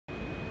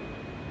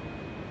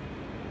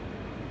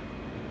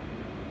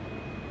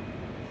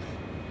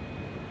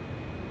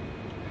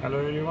Hello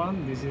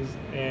everyone, this is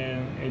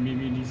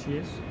ABB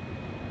DCS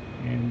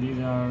and these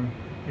are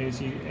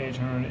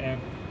AC800F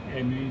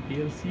ABB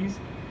PLCs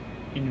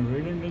in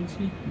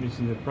redundancy. This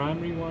is the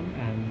primary one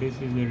and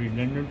this is the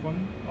redundant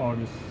one, or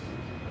the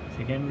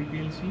secondary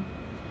PLC.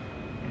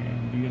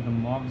 And these are the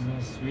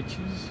MOXA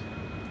switches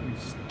which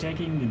is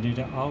taking the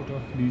data out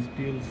of these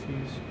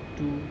PLCs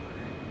to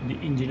the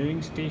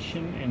engineering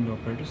station and the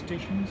operator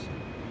stations.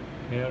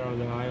 Here are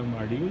the I/O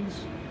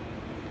modules,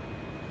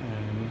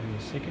 and this is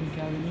the second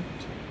cabinet.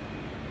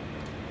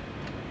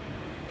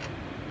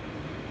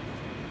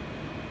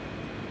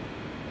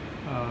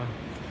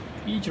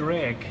 Each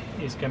rack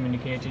is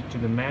communicated to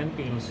the main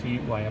PLC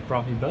via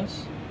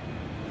Profibus.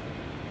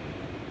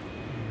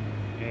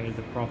 Here is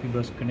the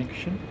Profibus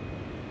connection.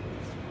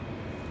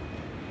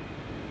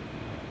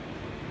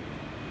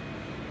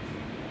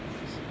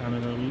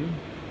 Similarly,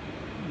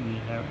 we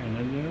have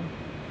another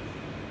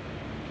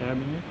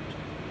cabinet.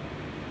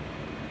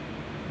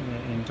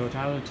 In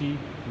totality,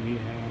 we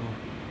have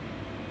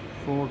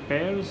 4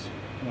 pairs,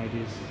 that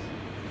is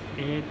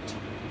 8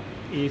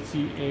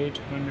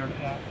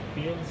 AC800F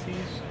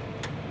PLCs.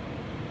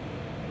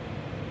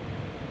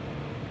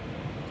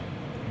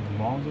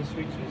 MOXA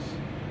switches.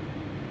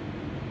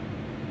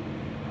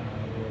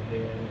 Over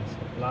there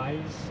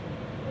supplies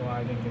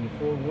providing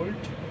 24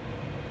 volt.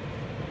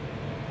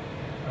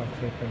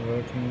 After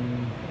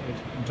converting it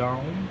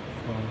down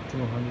from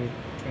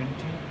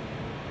 220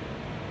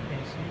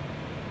 AC.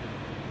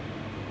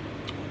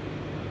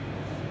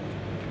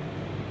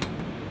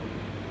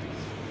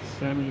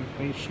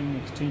 Semi-facing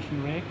extension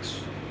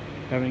racks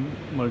having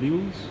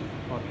modules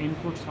for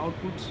inputs,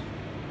 outputs,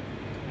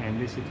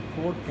 and this is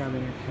the 4th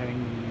cabinet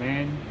having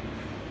main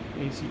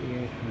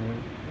AC800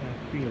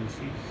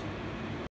 PLCs.